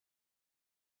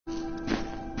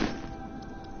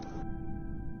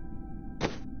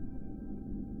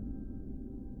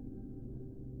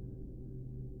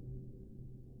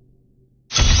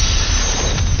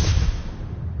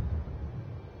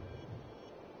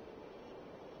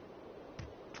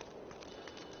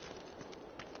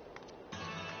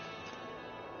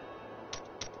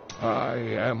I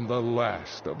am the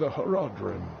last of the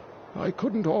Horodrim. I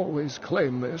couldn't always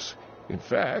claim this. In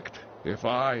fact, if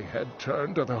I had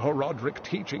turned to the Horodric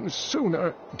teachings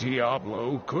sooner,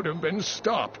 Diablo could have been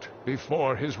stopped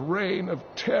before his reign of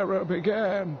terror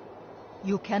began.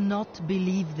 You cannot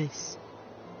believe this.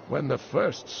 When the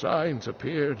first signs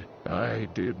appeared, I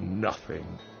did nothing.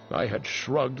 I had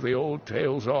shrugged the old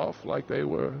tales off like they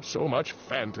were so much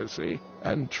fantasy,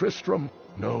 and Tristram,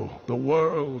 no, the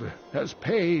world, has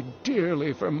paid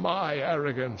dearly for my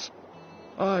arrogance.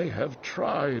 I have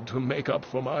tried to make up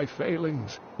for my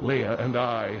failings. Leah and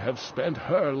I have spent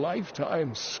her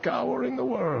lifetime scouring the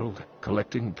world,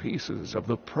 collecting pieces of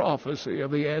the prophecy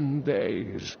of the end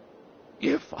days.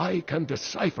 If I can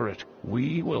decipher it,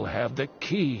 we will have the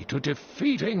key to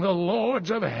defeating the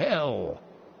Lords of Hell.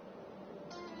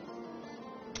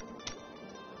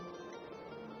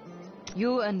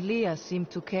 You and Leah seem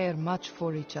to care much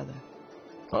for each other.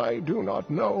 I do not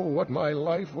know what my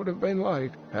life would have been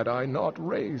like had I not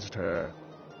raised her.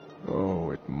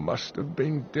 Oh, it must have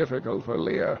been difficult for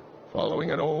Leah,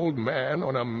 following an old man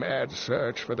on a mad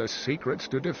search for the secrets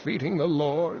to defeating the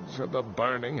Lords of the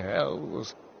burning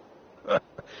hells.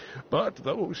 But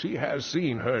though she has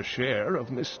seen her share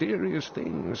of mysterious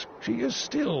things, she is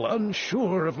still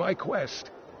unsure of my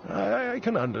quest. I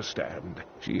can understand.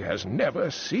 She has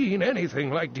never seen anything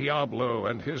like Diablo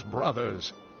and his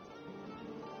brothers.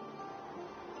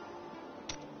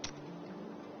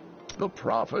 The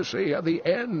prophecy of the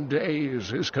end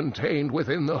days is contained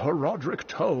within the Horodric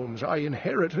tomes I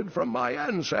inherited from my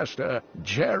ancestor,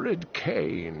 Jared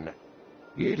Cain.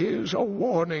 It is a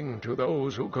warning to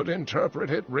those who could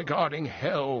interpret it regarding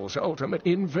Hell's ultimate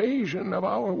invasion of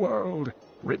our world,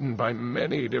 written by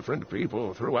many different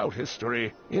people throughout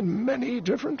history, in many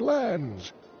different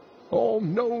lands. All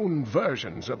known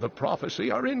versions of the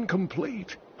prophecy are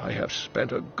incomplete. I have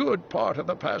spent a good part of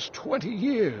the past 20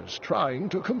 years trying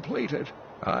to complete it.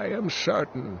 I am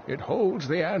certain it holds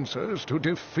the answers to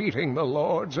defeating the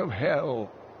Lords of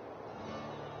Hell.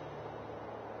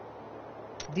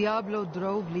 Diablo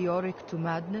drove Leoric to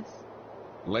madness?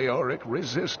 Leoric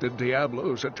resisted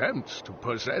Diablo's attempts to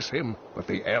possess him, but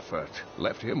the effort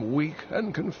left him weak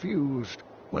and confused.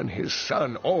 When his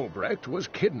son Albrecht was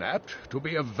kidnapped to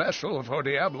be a vessel for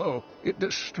Diablo, it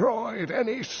destroyed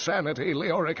any sanity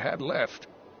Leoric had left.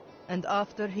 And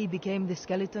after he became the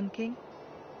Skeleton King?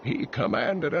 He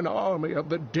commanded an army of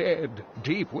the dead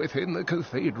deep within the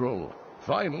cathedral,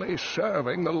 finally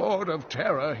serving the Lord of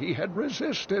Terror he had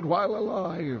resisted while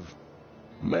alive.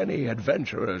 Many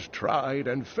adventurers tried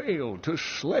and failed to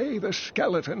slay the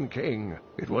Skeleton King.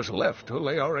 It was left to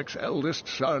Leoric's eldest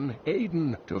son,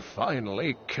 Aiden, to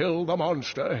finally kill the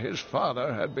monster his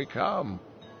father had become.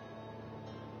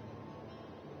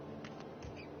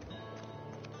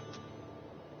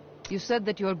 You said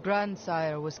that your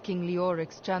grandsire was King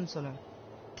Leoric's chancellor.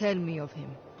 Tell me of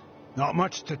him. Not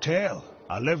much to tell.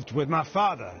 I lived with my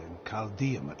father in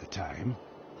Chaldeum at the time.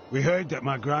 We heard that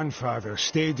my grandfather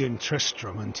stayed in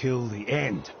Tristram until the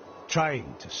end,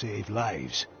 trying to save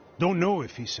lives. Don't know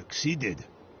if he succeeded,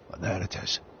 but there it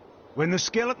is. When the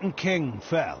Skeleton King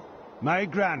fell, my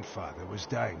grandfather was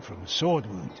dying from a sword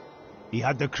wound. He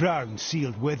had the crown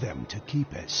sealed with him to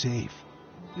keep it safe.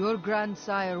 Your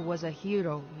grandsire was a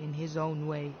hero in his own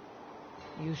way.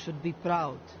 You should be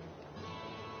proud.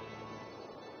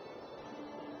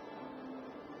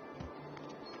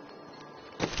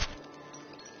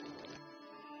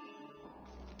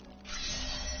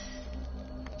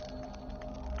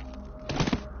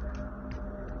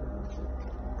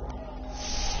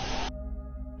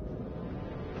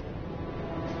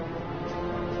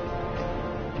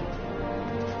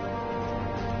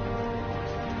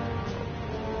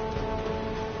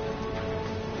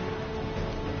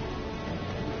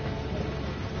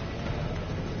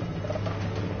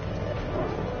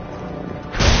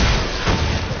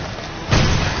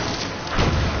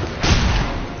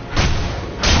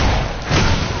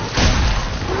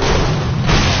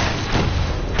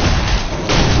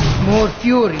 More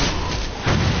fury.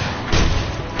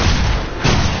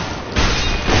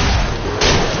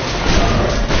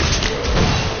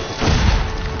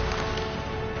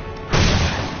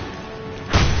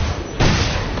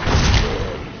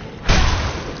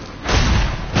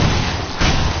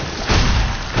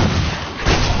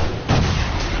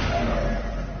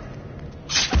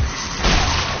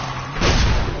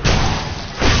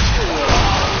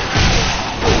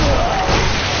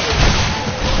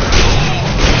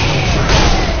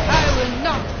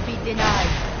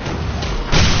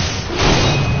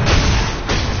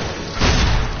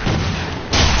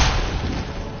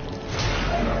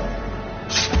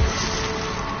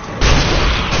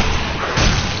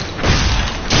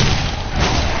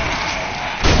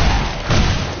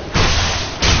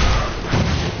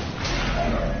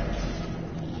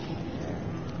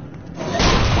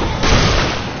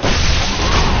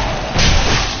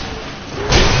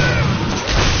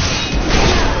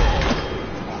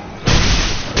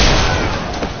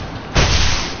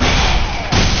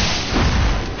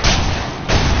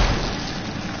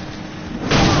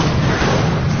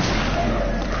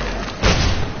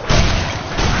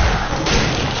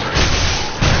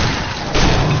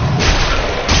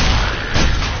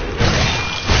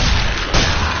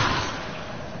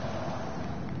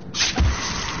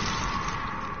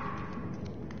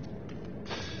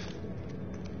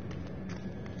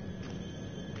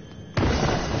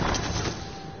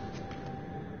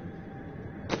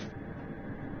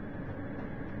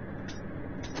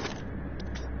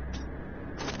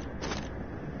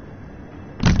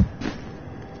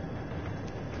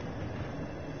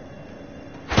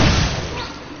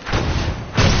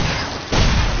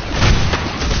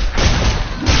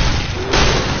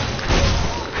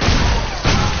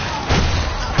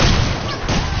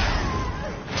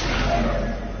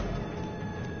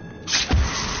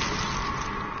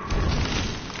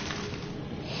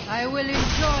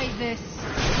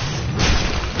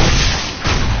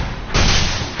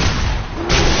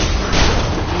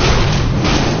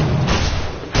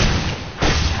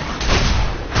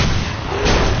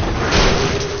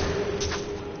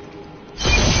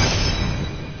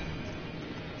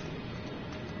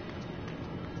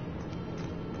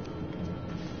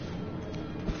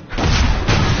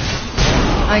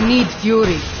 I need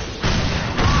fury.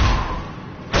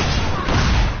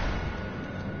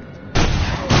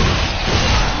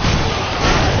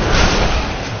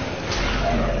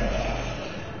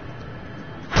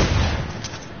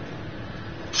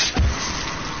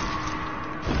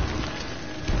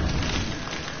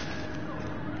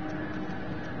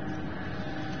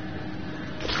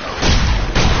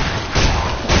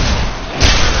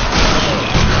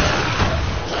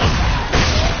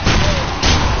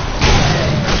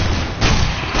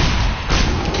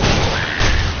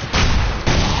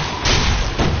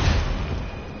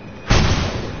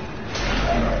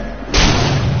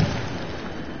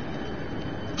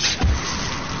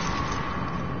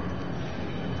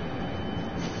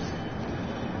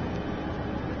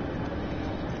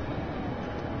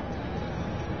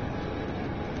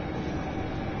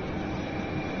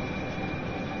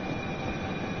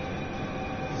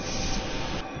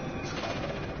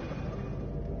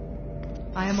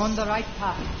 I am on the right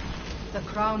path. The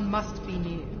crown must be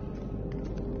near.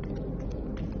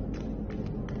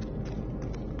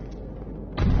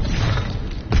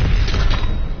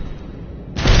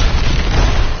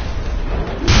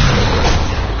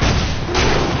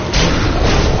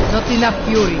 Not enough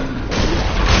fury.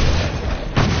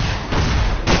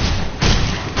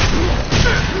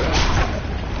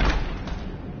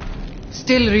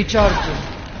 Still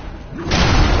recharging.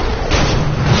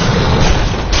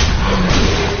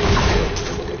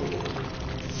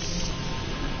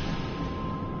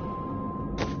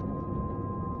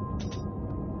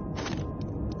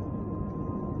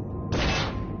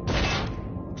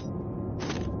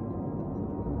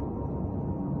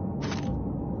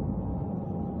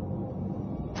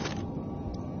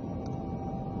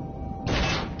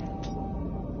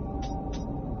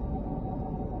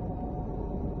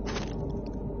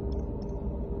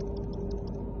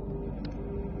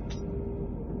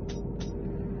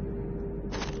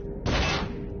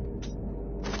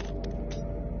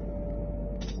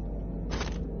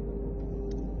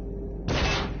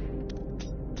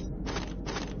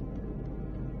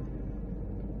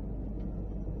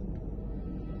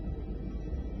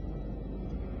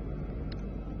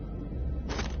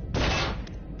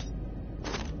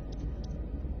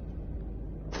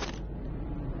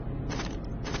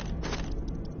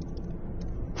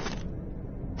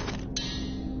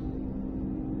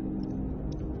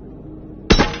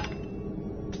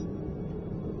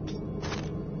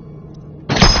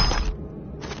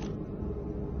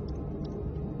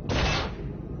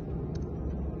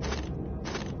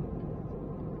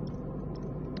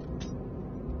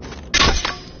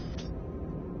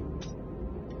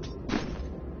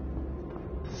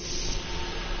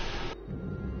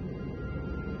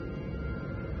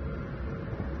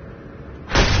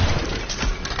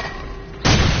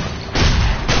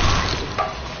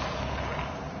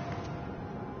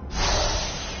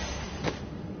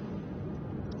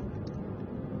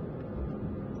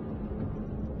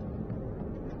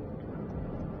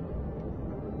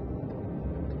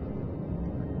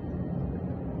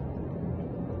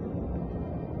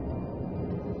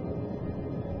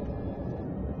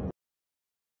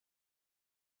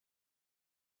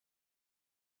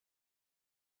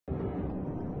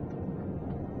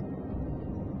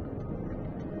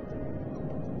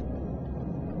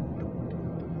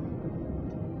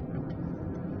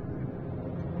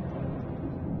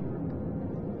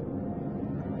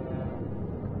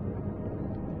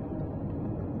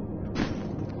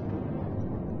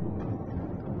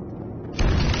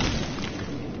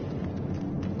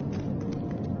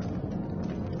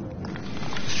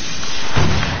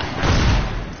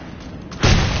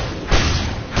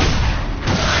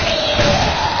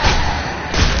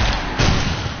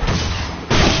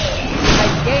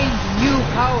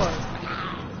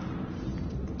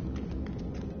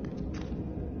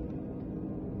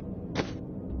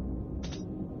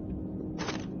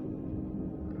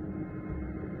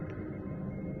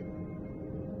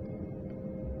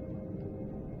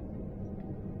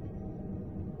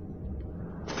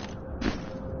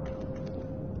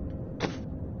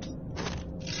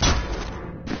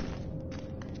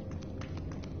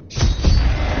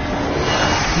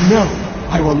 No,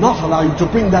 I will not allow you to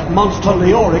bring that monster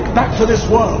Leoric back to this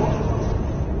world.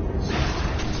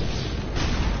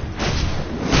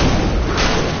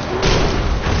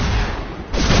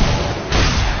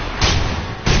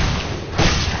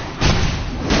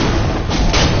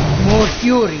 More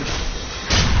fury.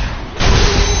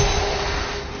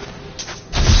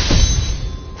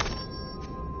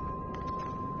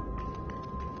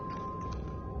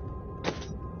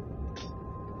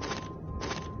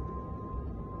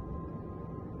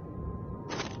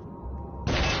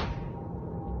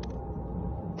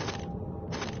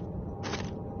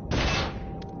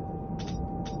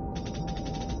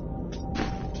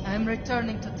 I'm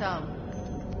returning to town.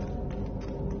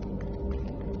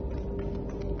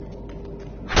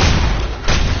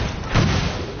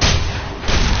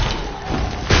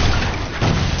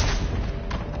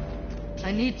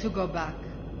 I need to go back.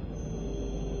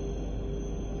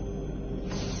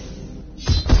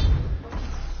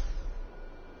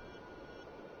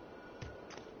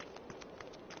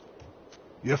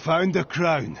 You found the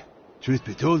crown. Truth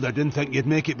be told, I didn't think you'd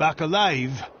make it back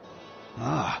alive.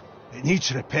 Ah, it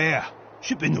needs repair.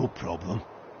 Should be no problem.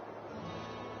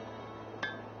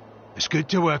 It's good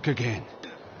to work again.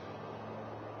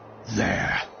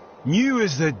 There. New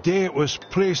as the day it was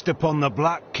placed upon the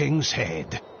Black King's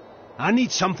head. I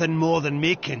need something more than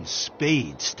making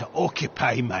spades to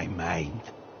occupy my mind.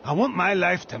 I want my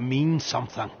life to mean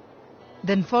something.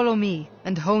 Then follow me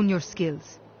and hone your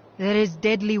skills. There is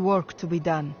deadly work to be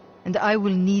done, and I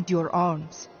will need your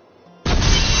arms.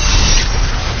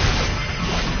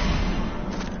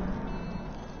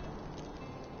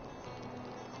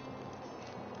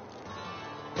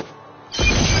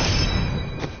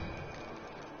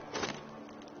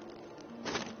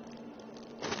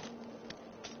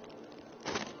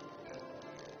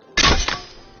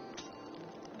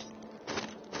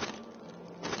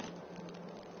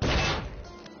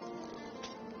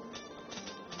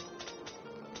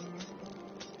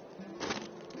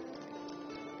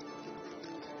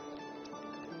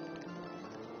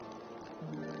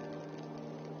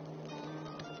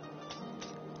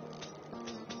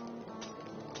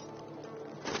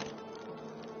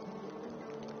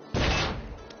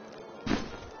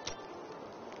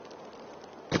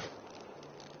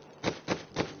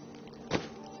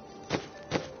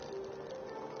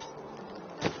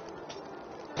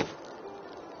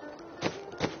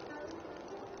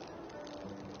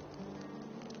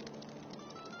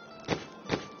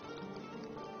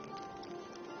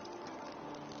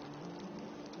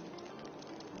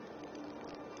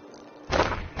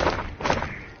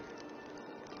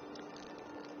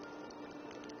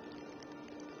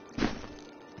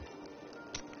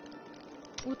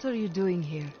 What are you doing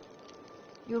here?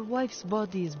 Your wife's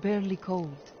body is barely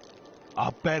cold.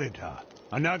 I buried her,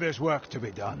 and now there's work to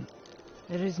be done.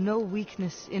 There is no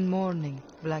weakness in mourning,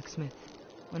 blacksmith.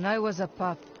 When I was a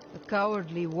pup, a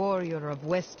cowardly warrior of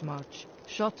Westmarch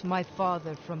shot my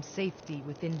father from safety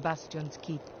within Bastion's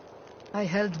keep. I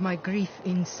held my grief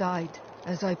inside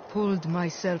as I pulled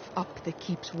myself up the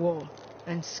keep's wall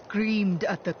and screamed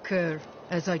at the cur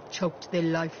as I choked the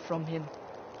life from him.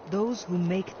 Those who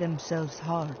make themselves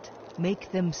hard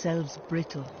make themselves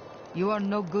brittle. You are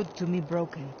no good to me,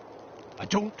 Broken. I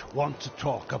don't want to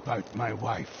talk about my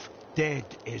wife. Dead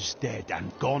is dead,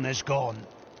 and gone is gone.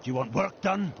 Do you want work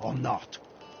done or not?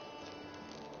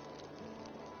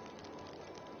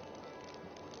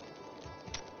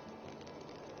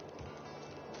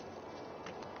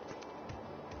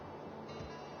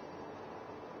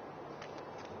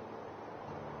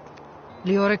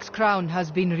 Leoric's crown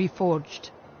has been reforged.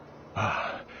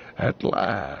 Ah, at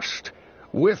last.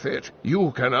 With it,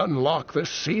 you can unlock the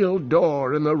sealed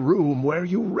door in the room where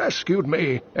you rescued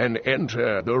me and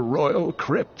enter the royal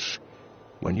crypts.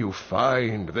 When you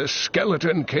find the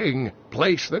Skeleton King,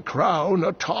 place the crown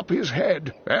atop his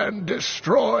head and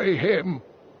destroy him.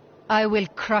 I will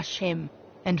crush him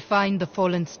and find the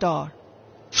fallen star.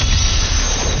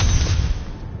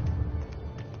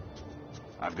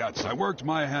 I worked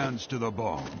my hands to the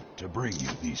bone to bring you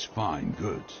these fine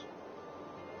goods.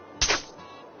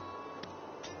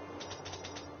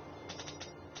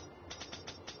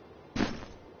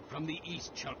 From the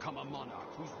east shall come a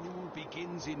monarch whose rule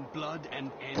begins in blood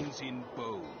and ends in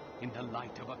bone. In the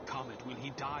light of a comet will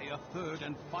he die a third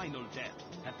and final death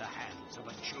at the hands of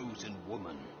a chosen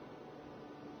woman.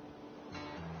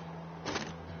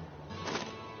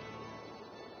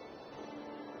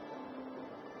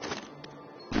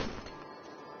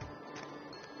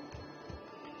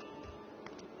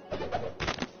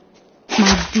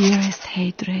 My dearest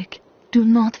Heydrich, do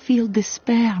not feel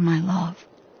despair, my love.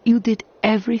 You did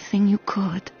everything you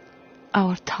could.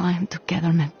 Our time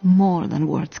together meant more than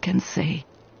words can say.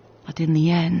 But in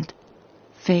the end,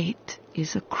 fate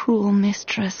is a cruel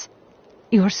mistress.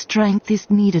 Your strength is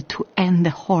needed to end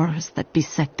the horrors that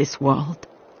beset this world.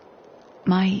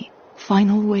 My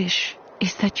final wish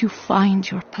is that you find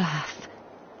your path.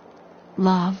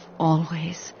 Love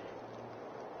always.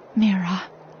 Mira.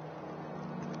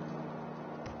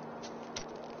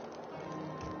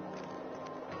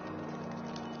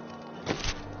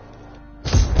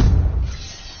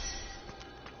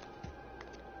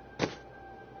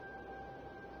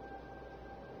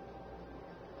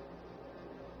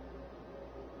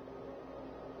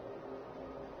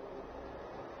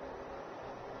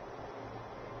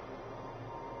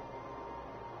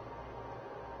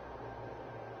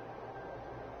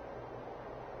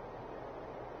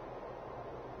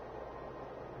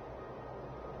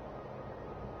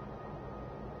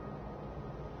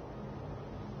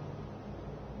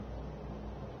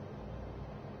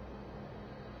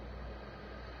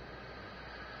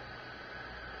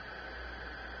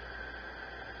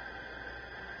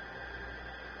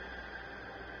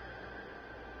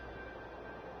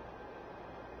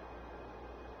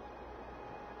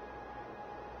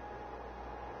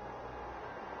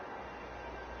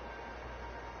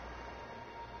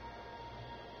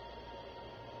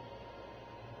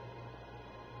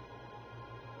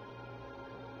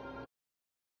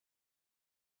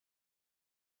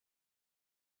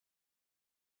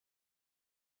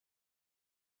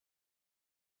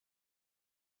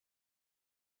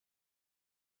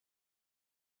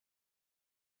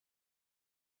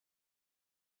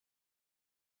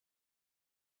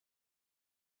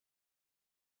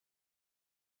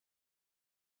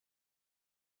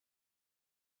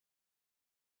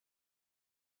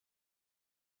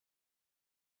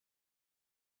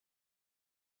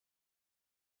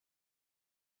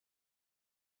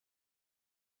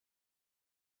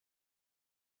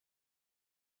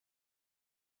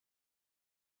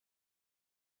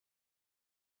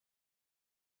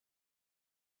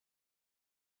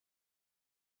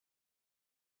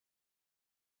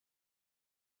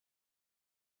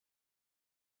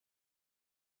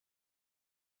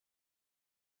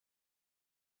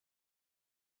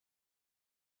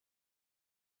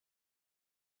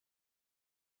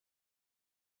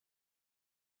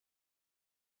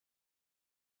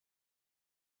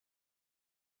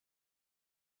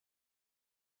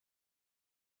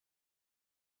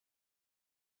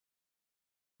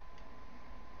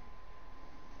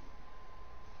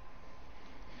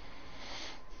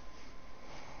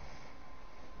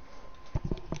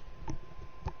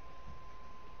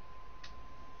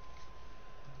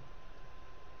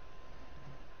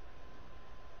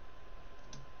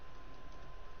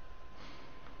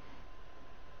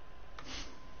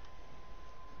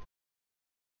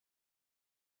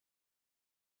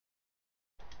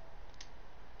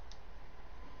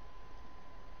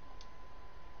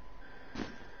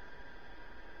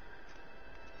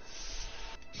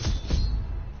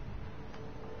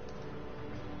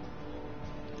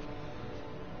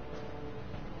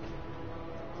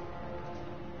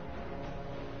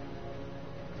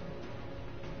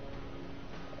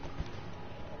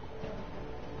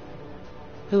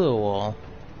 Hello, all.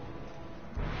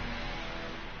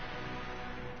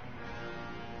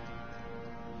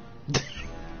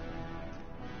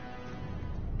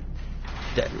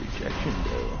 That rejection,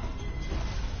 though.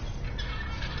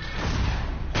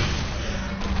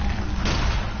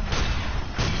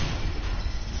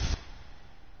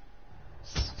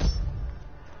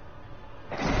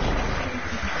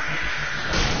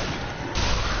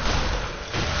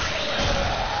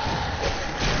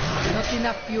 Not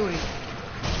enough fury.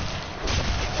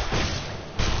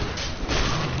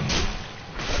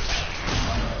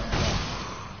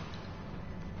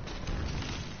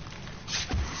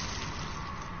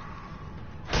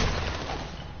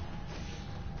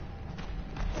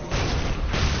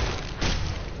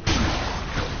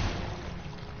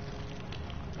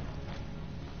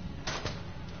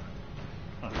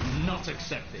 I will not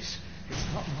accept this. It's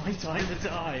not my time to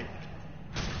die.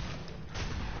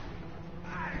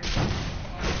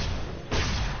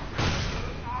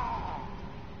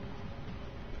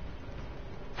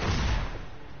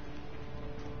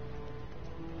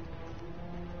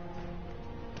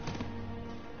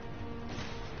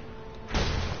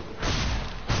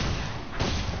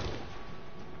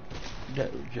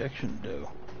 That rejection, though.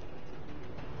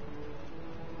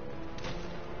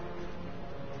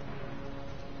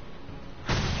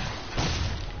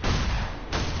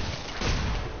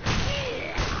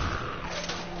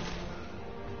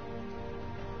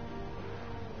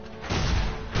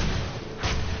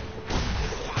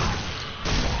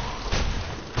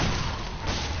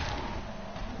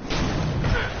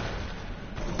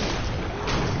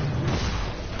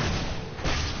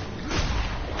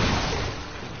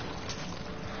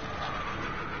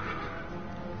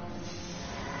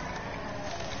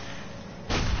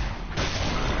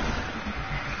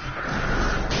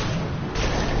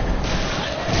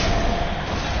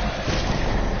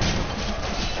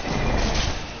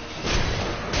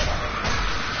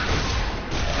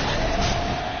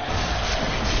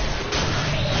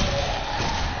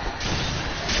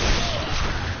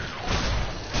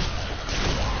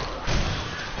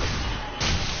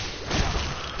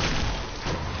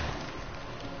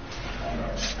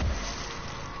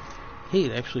 Hey,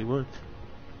 it actually worked.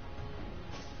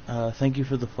 Thank you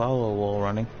for the follow while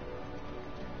running.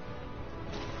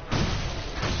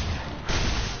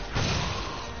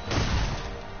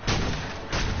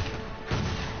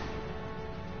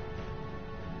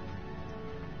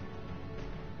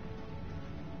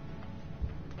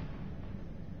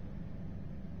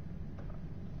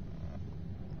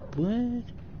 What?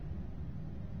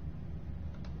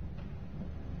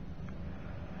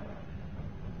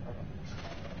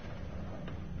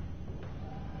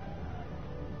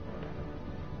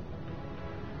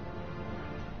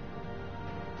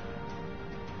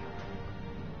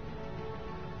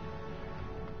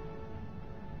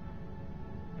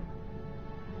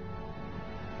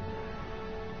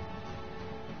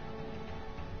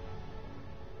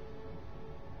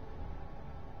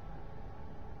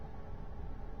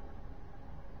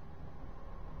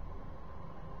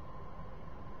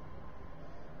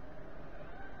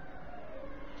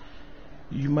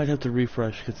 You might have to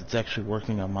refresh because it's actually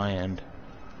working on my end.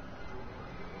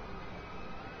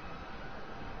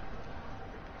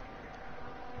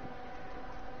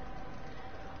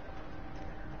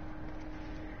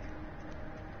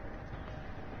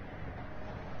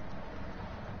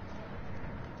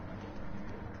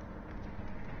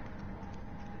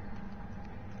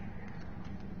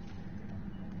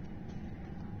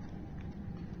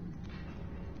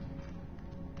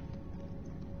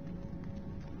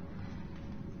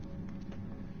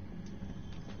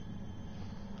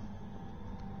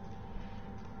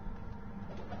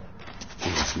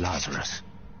 Lazarus.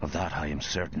 Of that I am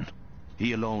certain.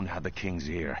 He alone had the king's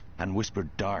ear, and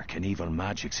whispered dark and evil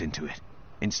magics into it,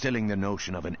 instilling the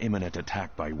notion of an imminent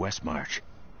attack by Westmarch.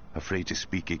 Afraid to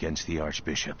speak against the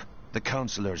Archbishop, the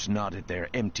councillors nodded their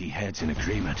empty heads in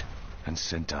agreement, and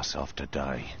sent us off to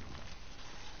die.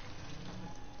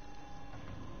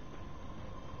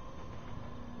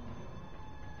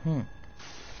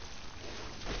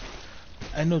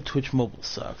 I know Twitch Mobile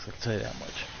sucks, I can tell you that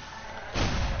much.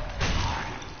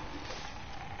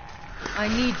 I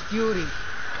need fury.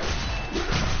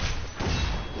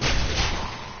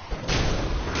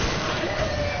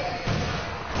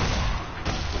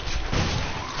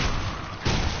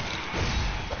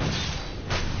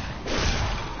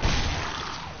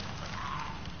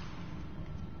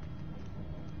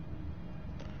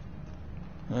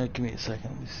 Alright, give me a second.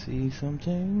 Let me see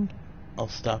something. I'll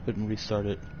stop it and restart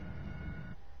it.